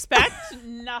nothing. Expect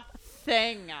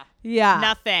nothing. Yeah.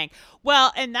 Nothing.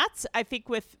 Well, and that's, I think,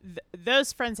 with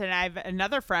those friends, and I have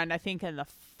another friend, I think in the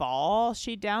fall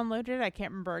she downloaded, I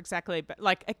can't remember exactly, but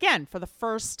like, again, for the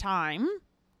first time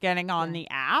getting on the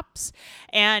apps.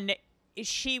 And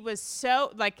she was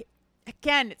so, like,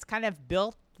 again, it's kind of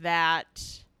built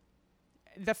that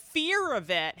the fear of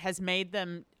it has made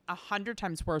them 100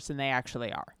 times worse than they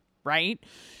actually are. Right?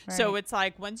 So it's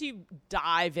like once you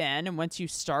dive in and once you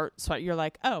start, so you're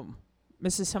like, oh,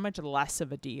 this is so much less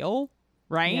of a deal.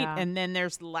 Right? Yeah. And then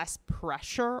there's less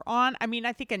pressure on. I mean,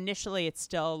 I think initially it's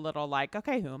still a little like,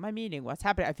 okay, who am I meeting? What's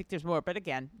happening? I think there's more. But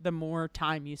again, the more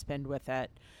time you spend with it,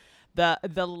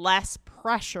 the less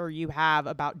pressure you have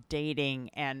about dating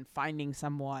and finding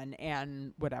someone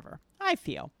and whatever. I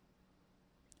feel.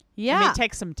 Yeah. I mean, it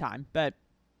takes some time, but.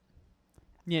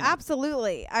 You know.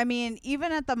 Absolutely. I mean,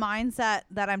 even at the mindset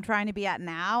that I'm trying to be at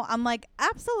now, I'm like,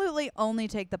 absolutely only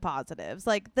take the positives.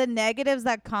 Like the negatives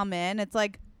that come in, it's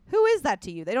like, who is that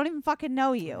to you? They don't even fucking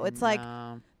know you. It's like,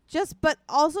 but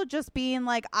also just being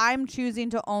like, I'm choosing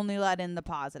to only let in the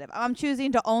positive. I'm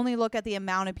choosing to only look at the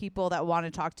amount of people that want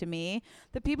to talk to me,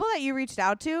 the people that you reached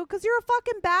out to, because you're a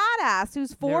fucking badass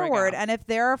who's forward. And if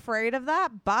they're afraid of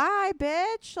that, bye,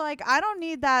 bitch. Like, I don't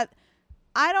need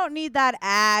that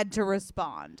ad to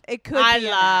respond. It could be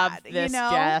an ad, this, you know?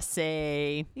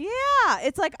 Jessie. Yeah.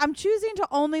 It's like I'm choosing to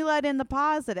only let in the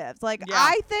positives. Like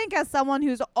I think as someone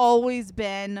who's always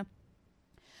been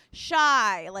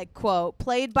shy, like quote,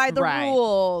 played by the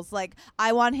rules, like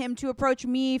I want him to approach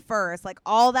me first, like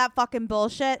all that fucking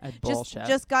bullshit.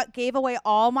 Just gave away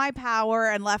all my power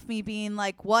and left me being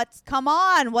like, come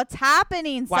on, what's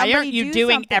happening? Why aren't you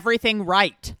doing everything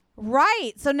right?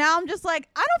 Right. So now I'm just like,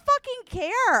 I don't fucking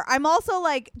care. I'm also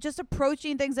like just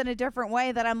approaching things in a different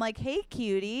way that I'm like, hey,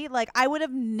 cutie. Like I would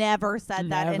have never said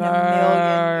that in a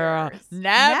million years.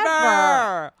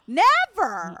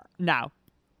 Never. No.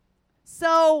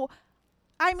 So,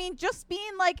 I mean, just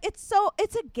being like, it's a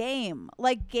game.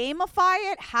 Like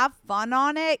gamify it, have fun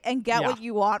on it, and get what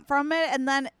you want from it. And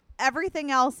then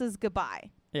everything else is goodbye.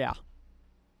 Yeah.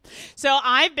 So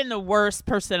I've been the worst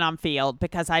person on Field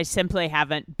because I simply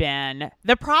haven't been.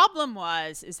 The problem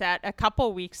is that a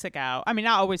couple weeks ago, I mean,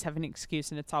 I always have an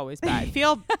excuse and it's always bad.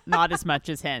 Field, not as much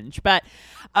as Hinge, but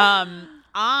a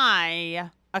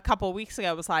couple weeks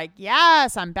ago was like,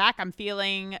 yes, I'm back. I'm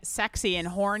feeling sexy and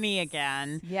horny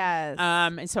again. Yes.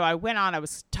 And so I went on, I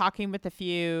was talking with a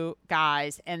few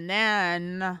guys, and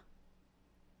then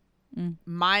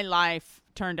my life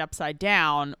turned upside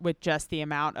down with just the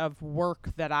amount of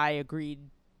work that I agreed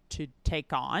to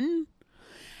take on.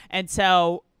 And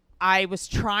so I was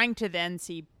trying to then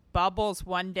see Bubbles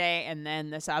one day and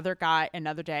then this other guy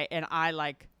another day. And I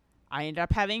ended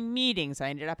up having meetings. I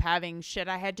ended up having shit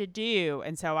I had to do.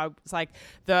 And so I was like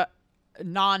the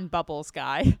non-Bubbles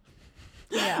guy.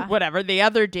 Yeah. Whatever. The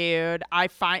other dude,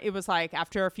 it was like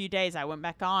after a few days I went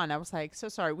back on. I was like, so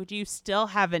sorry, would you still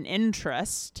have an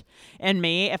interest in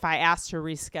me if I asked to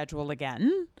reschedule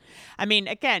again? I mean,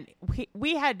 again,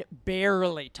 we had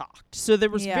barely talked. So there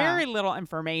was very little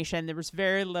information. There was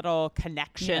very little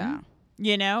connection,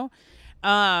 you know?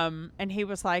 And he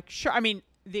was like, sure. I mean,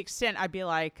 the extent I'd be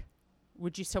like,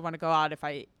 would you still want to go out if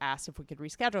I asked if we could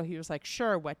reschedule? He was like,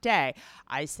 sure, what day?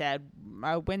 I said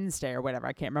Wednesday or whatever.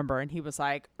 I can't remember. And he was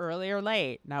like, early or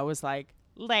late? And I was like,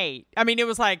 late. I mean, it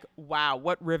was like, wow,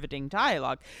 what riveting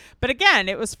dialogue. But again,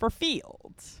 it was for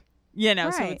Field, you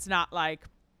know, so it's not like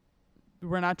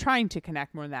we're not trying to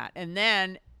connect more than that. And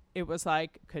then it was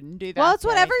like, couldned do that. Well, it's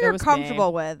whatever you're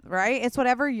comfortable with, right? It's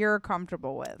whatever you're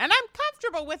comfortable with. And I'm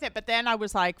comfortable with it. But then I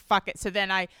was like, fuck it. So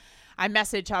then I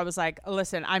messaged, I was like,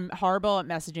 listen, I'm horrible at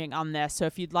messaging on this. So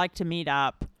if you'd like to meet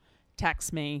up,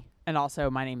 text me. And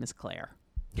also my name is Claire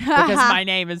because my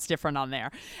name is different on there.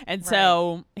 And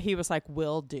so he was like,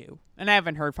 will do. And I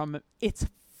haven't heard from him. It's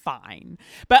fine.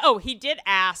 But, he did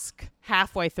ask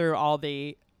halfway through all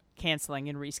the canceling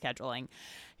and rescheduling.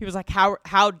 He was like,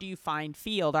 how do you find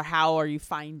Field, or how are you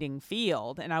finding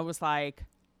Field? And I was like,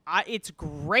 it's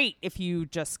great if you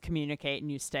just communicate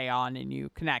and you stay on and you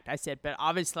connect. I said, but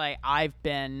obviously I've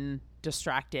been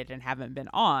distracted and haven't been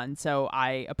on, so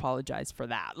I apologize for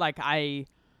that.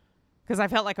 Because I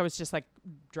felt like I was just like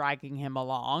dragging him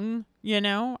along, you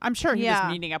know? I'm sure he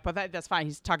was meeting up with that. That's fine.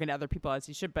 He's talking to other people as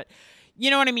he should. But you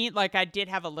know what I mean? Like I did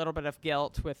have a little bit of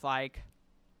guilt with like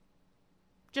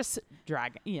just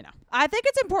dragging, you know. I think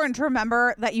it's important to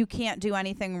remember that you can't do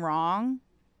anything wrong.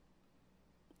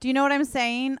 Do you know what I'm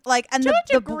saying? Like, and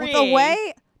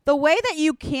the way that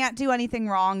you can't do anything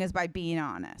wrong is by being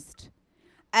honest.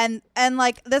 And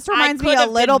like this reminds me a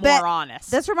little bit more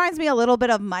honest. This reminds me a little bit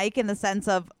of Mike in the sense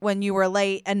of when you were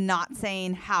late and not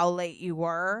saying how late you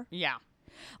were. Yeah.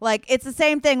 Like it's the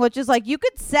same thing, which is like you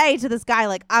could say to this guy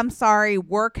like, I'm sorry,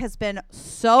 work has been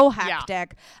so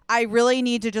hectic. Yeah. I really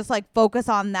need to just like focus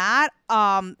on that.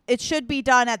 It should be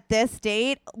done at this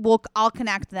date. I'll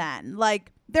connect then.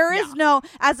 Like there is no,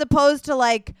 as opposed to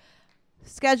like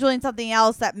scheduling something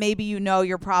else that maybe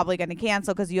you're probably going to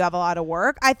cancel because you have a lot of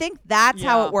work. I think that's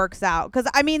how it works out. Because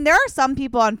I mean, there are some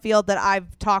people on field that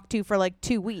I've talked to for like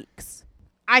 2 weeks.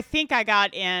 I think I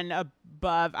got in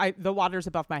above the water's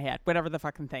above my head, whatever the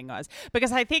fucking thing was,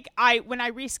 because I think when I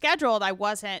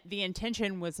rescheduled, the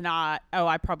intention was not,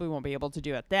 I probably won't be able to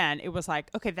do it then. It was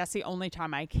like, okay, that's the only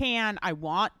time I can. I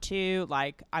want to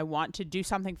do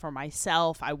something for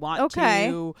myself. I want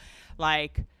to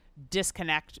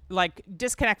disconnect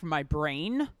from my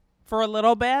brain for a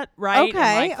little bit, right?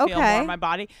 Okay, and feel more of my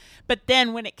body. But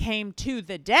then when it came to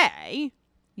the day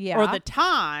or the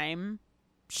time,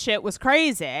 shit was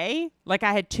crazy. Like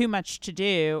I had too much to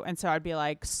do, and so I'd be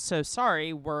like, so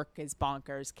sorry, work is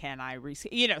bonkers. Can I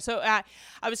so I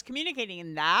was communicating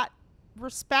in that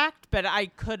respect, but I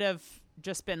could have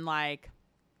just been like,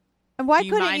 and why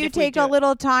couldn't you take a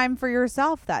little time for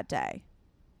yourself that day?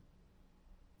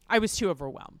 I was too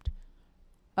overwhelmed.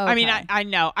 Okay. I mean, I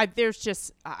know.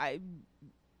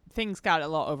 Things got a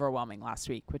little overwhelming last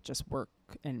week with just work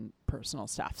and personal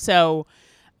stuff. So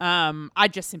I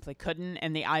just simply couldn't.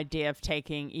 And the idea of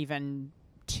taking even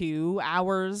 2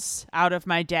 hours out of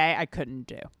my day, I couldn't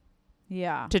do.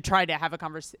 Yeah. To try to have a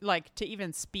conversation, like to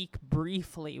even speak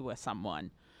briefly with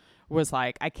someone was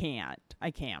like, I can't.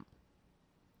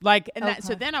 Like, and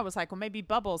so then I was like, well, maybe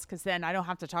Bubbles, because then I don't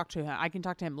have to talk to him. I can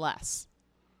talk to him less.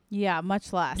 Yeah,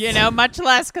 much less. Much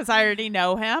less because I already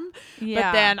know him. Yeah.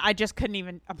 But then I just couldn't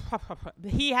even.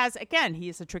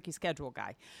 He's a tricky schedule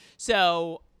guy.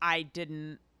 So I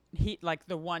didn't.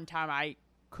 The one time I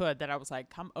could that I was like,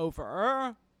 come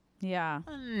over. Yeah.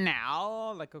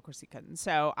 Now, of course he couldn't.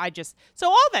 So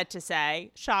all that to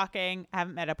say, shocking. I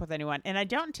haven't met up with anyone. And I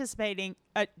don't anticipate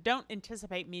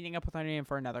meeting up with anyone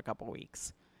for another couple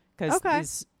weeks. Because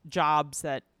these jobs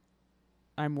that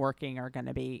I'm working are going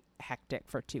to be hectic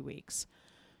for 2 weeks.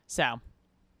 So,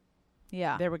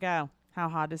 yeah, there we go. How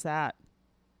hot is that?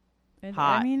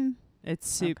 Hot. I mean, it's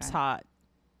soup's hot.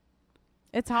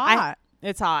 It's hot.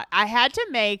 It's hot. I had to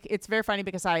make. It's very funny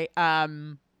because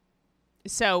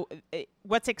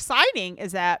what's exciting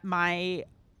is that my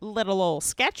little old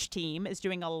sketch team is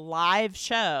doing a live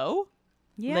show,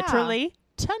 literally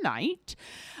tonight.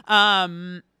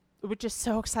 Which is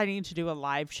so exciting to do a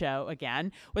live show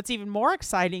again. What's even more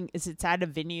exciting is it's at a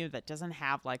venue that doesn't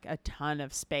have like a ton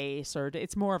of space, or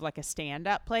it's more of like a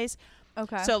stand-up place.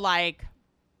 Okay. So like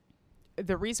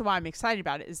the reason why I'm excited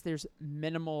about it is there's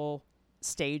minimal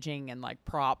staging and like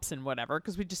props and whatever,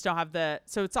 because we just don't have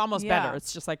so it's almost better.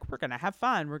 It's just like, we're going to have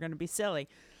fun. We're going to be silly.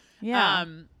 Yeah.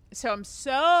 So I'm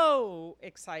so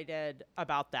excited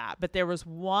about that. But there was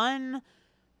one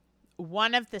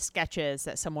of the sketches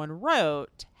that someone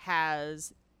wrote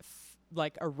has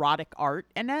like erotic art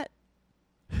in it.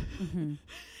 Mm-hmm.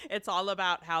 It's all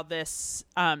about how this,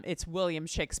 it's William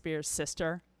Shakespeare's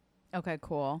sister. Okay,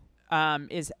 cool.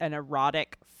 Is an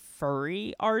erotic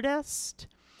furry artist.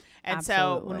 And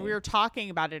Absolutely. So when we were talking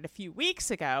about it a few weeks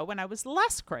ago, when I was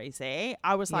less crazy,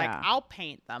 I was like, I'll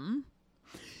paint them.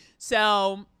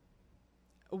 So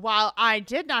while I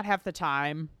did not have the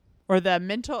time or the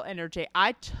mental energy,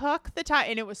 I took the time,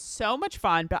 and it was so much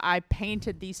fun, but I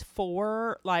painted these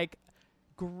 4 like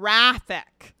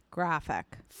graphic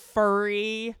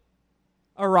furry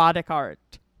erotic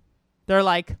art. They're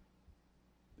like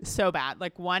so bad.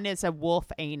 Like one is a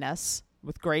wolf anus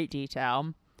with great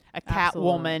detail, a cat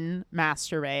woman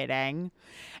masturbating.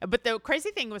 But the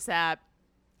crazy thing was that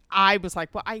I was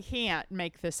like, well, I can't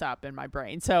make this up in my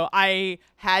brain. So I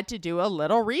had to do a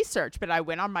little research, but I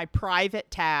went on my private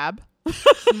tab.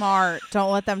 Smart.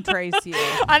 Don't let them trace you.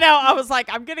 I know. I was like,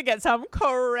 I'm going to get some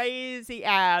crazy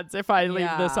ads if I leave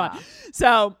this on.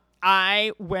 So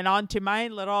I went on to my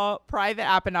little private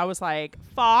app and I was like,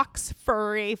 Fox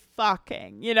furry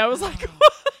fucking, it was like,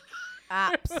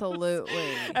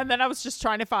 absolutely. And then I was just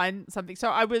trying to find something. So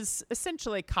I was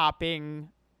essentially copying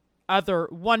other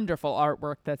wonderful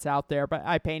artwork that's out there, but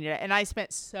I painted it, and I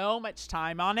spent so much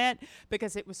time on it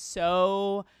because it was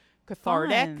so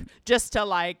cathartic just to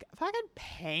like fucking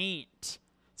paint.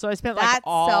 So I spent like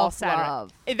all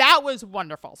self-love. Saturday. That was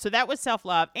wonderful. So that was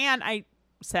self-love, and I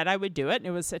said I would do it, and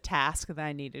it was a task that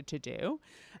I needed to do.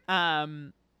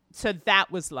 So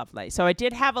that was lovely. So I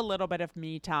did have a little bit of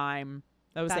me time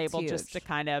I was That's able huge. just to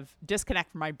kind of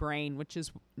disconnect from my brain, which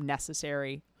is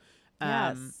necessary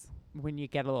when you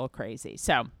get a little crazy.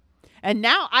 So, and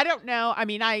now I don't know. I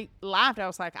mean, I laughed. I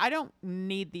was like, I don't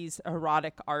need these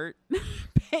erotic art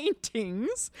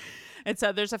paintings. And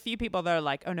so there's a few people that are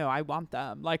like, oh no, I want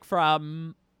them, like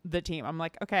from the team. I'm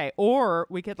like, okay, or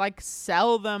we could like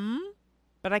sell them.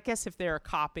 But I guess if they're a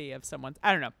copy of someone's,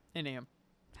 I don't know. Anyway.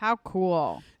 How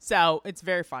cool. So it's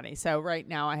very funny. So right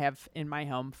now I have in my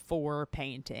home 4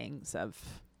 paintings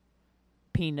of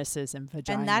penises and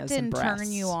vaginas and that didn't and breasts.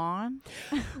 turn you on?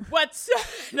 What's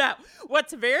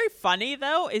very funny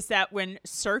though is that when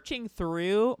searching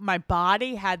through, my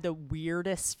body had the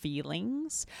weirdest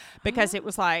feelings because it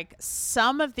was like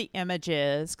some of the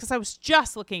images, because I was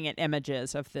just looking at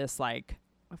images of this like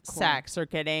sex or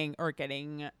getting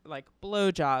like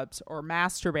blowjobs or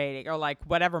masturbating or like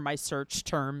whatever my search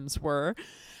terms were.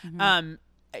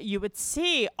 You would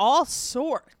see all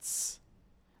sorts,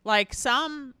 like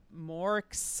some more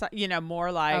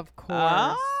more like, of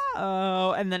course,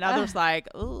 and then others like,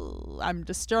 oh, I'm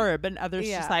disturbed, and others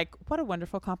just like, what a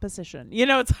wonderful composition.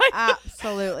 It's like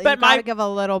absolutely. But you gotta give a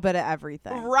little bit of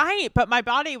everything, right? But my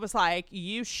body was like,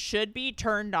 you should be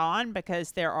turned on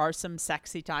because there are some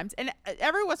sexy times, and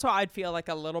every once in a while I'd feel like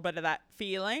a little bit of that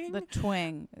feeling, the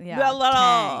twinge, the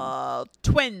little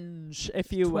twinge,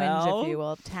 if you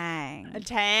will, tang, a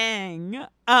tang,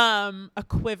 a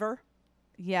quiver.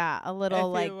 Yeah, a little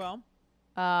like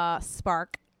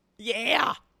spark.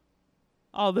 Yeah.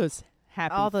 All those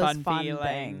happy, fun feelings.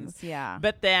 Things. Yeah.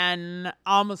 But then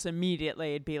almost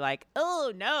immediately it'd be like,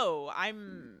 oh no,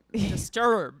 I'm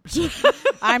disturbed.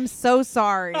 I'm so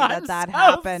sorry that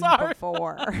happened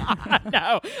before.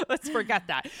 No, let's forget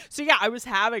that. So yeah, I was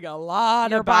having a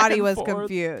lot Your of back body and was forth.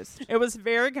 confused. It was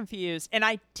very confused. And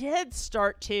I did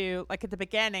start to, like at the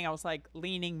beginning, I was like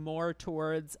leaning more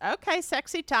towards, okay,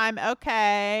 sexy time.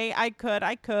 Okay, I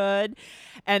could.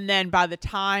 And then by the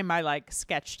time I like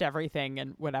sketched everything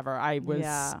and whatever, I was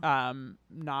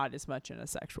not as much in a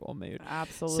sexual mood.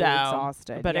 Absolutely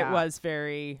exhausted. But it was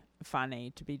very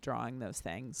funny to be drawing those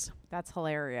things. That's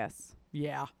hilarious.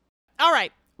 Yeah. All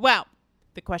right. Well,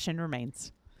 the question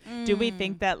remains. Do we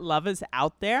think that love is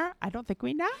out there? I don't think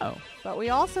we know. But we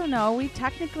also know we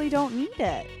technically don't need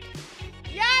it.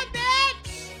 Yeah,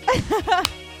 bitch!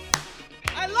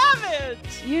 I love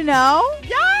it! You know?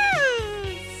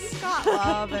 Yes! We got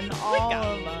love and all got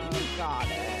of love.